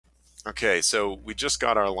Okay, so we just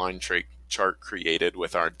got our line chart created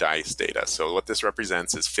with our dice data. So what this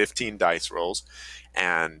represents is 15 dice rolls,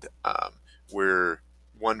 and we're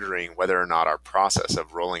wondering whether or not our process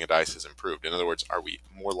of rolling a dice has improved. In other words, are we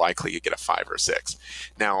more likely to get a 5 or 6?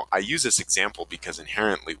 Now, I use this example because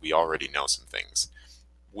inherently we already know some things.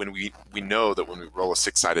 When we know that when we roll a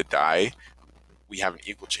 6-sided die, we have an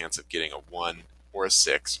equal chance of getting a 1 or a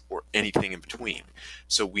 6 or anything in between.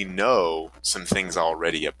 So we know some things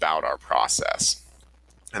already about our process.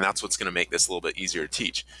 And that's what's going to make this a little bit easier to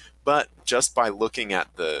teach. But just by looking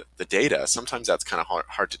at the data, sometimes that's kind of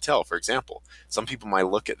hard to tell. For example, some people might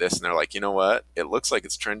look at this and they're like, you know what? It looks like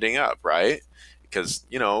it's trending up, right? Because,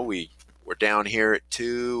 we're down here at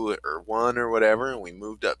 2 or 1 or whatever, and we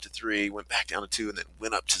moved up to 3, went back down to 2, and then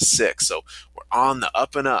went up to 6. So we're on the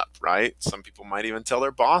up and up, right? Some people might even tell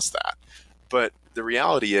their boss that. But the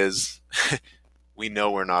reality is, we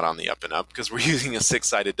know we're not on the up and up because we're using a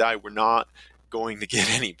 6-sided die. We're not going to get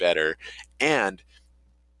any better. And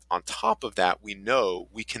on top of that, we know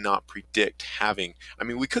we cannot predict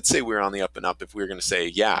we could say we're on the up and up if we were going to say,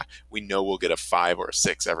 yeah, we know we'll get a 5 or a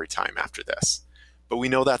 6 every time after this. But we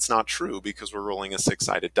know that's not true because we're rolling a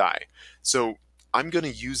 6-sided die. So I'm going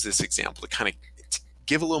to use this example to kind of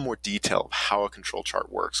give a little more detail of how a control chart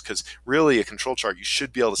works, because really a control chart, you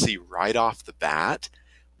should be able to see right off the bat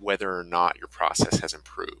whether or not your process has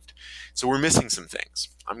improved. So we're missing some things.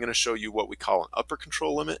 I'm going to show you what we call an upper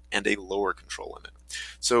control limit and a lower control limit.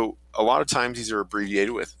 So a lot of times these are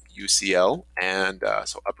abbreviated with UCL, and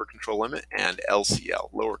so upper control limit, and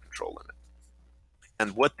LCL, lower control limit.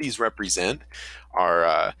 And what these represent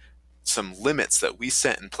are some limits that we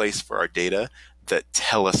set in place for our data that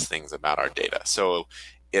tell us things about our data. So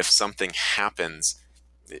if something happens,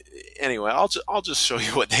 anyway, I'll just show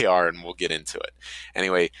you what they are and we'll get into it.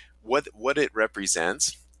 Anyway, what it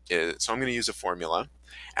represents is, so I'm going to use a formula,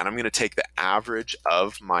 and I'm going to take the average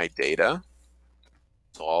of my data,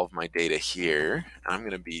 so all of my data here, and I'm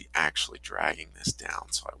going to be actually dragging this down.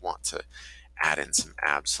 So I want to add in some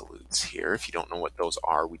absolutes here. If you don't know what those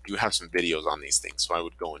are, we do have some videos on these things, so I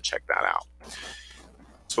would go and check that out.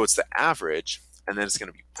 So it's the average, and then it's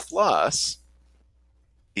going to be plus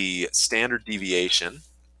the standard deviation.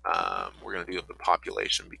 We're going to do the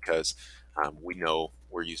population because we know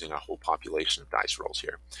we're using a whole population of dice rolls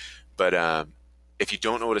here. But if you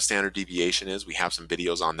don't know what a standard deviation is, we have some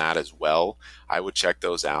videos on that as well. I would check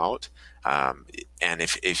those out. And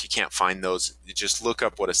if you can't find those, just look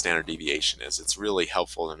up what a standard deviation is. It's really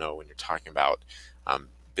helpful to know when you're talking about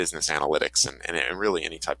business analytics and really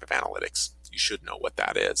any type of analytics. You should know what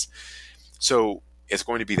that is. So it's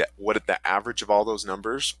going to be the average of all those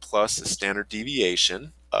numbers plus the standard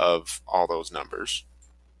deviation of all those numbers.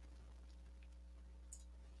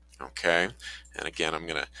 Okay, and again, I'm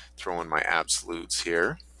going to throw in my absolutes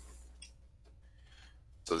here.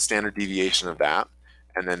 So the standard deviation of that,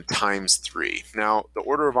 and then times 3. Now, the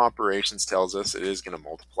order of operations tells us it is going to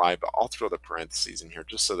multiply, but I'll throw the parentheses in here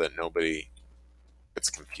just so that nobody gets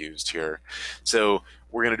confused here. So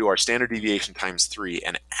we're going to do our standard deviation times 3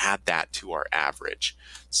 and add that to our average.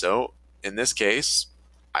 So in this case,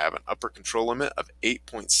 I have an upper control limit of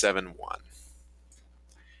 8.71.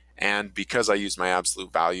 And because I use my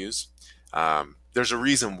absolute values, there's a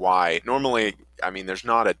reason why. Normally, there's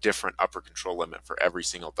not a different upper control limit for every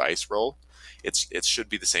single dice roll. It should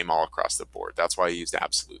be the same all across the board. That's why I used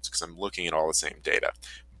absolutes, because I'm looking at all the same data.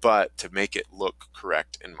 But to make it look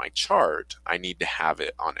correct in my chart, I need to have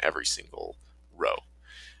it on every single row.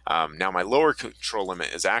 Now my lower control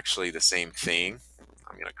limit is actually the same thing.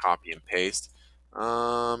 I'm going to copy and paste.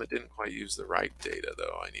 It didn't quite use the right data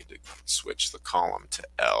though. I need to switch the column to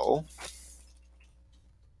L.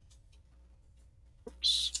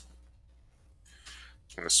 Oops.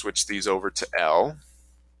 I'm going to switch these over to L,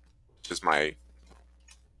 which is my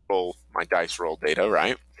dice roll data,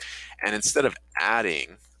 right? And instead of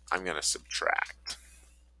adding, I'm going to subtract.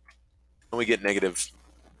 And we get negative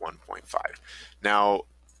 1.5. Now,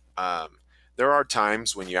 there are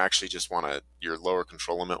times when you actually just want your lower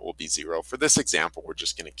control limit will be 0. For this example, we're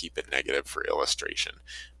just going to keep it negative for illustration.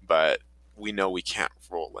 But we know we can't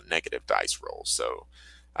roll a negative dice roll. So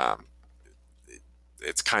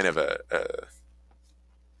it's kind of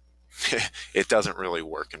it doesn't really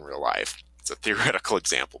work in real life. It's a theoretical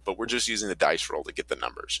example, but we're just using the dice roll to get the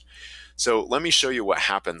numbers. So let me show you what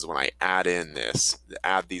happens when I add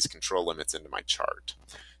these control limits into my chart.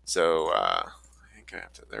 So I think I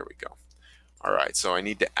have to, there we go. All right, so I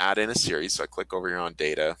need to add in a series. So I click over here on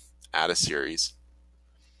data, add a series,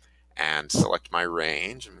 and select my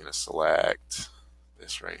range. I'm going to select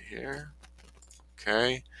this right here.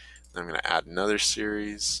 Okay, then I'm going to add another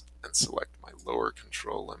series and select my lower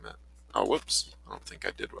control limit. Oh, whoops. I don't think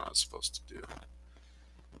I did what I was supposed to do.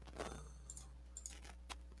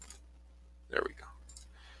 There we go.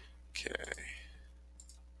 Okay.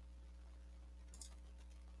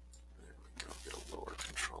 There we go. Get a lower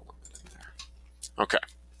control limit in there. Okay.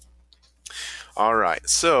 All right.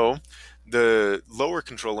 So the lower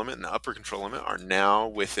control limit and the upper control limit are now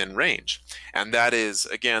within range. And that is,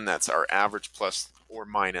 again, that's our average plus or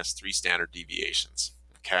minus 3 standard deviations.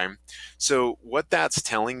 Okay. So what that's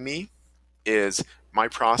telling me is my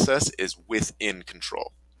process is within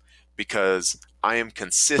control because I am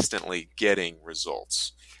consistently getting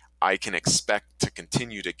results. I can expect to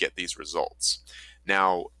continue to get these results.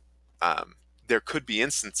 Now, there could be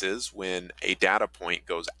instances when a data point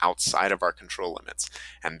goes outside of our control limits,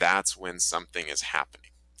 and that's when something is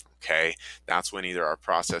happening. Okay, that's when either our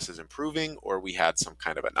process is improving or we had some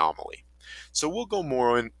kind of anomaly. So we'll go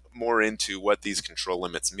more into what these control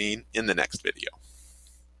limits mean in the next video.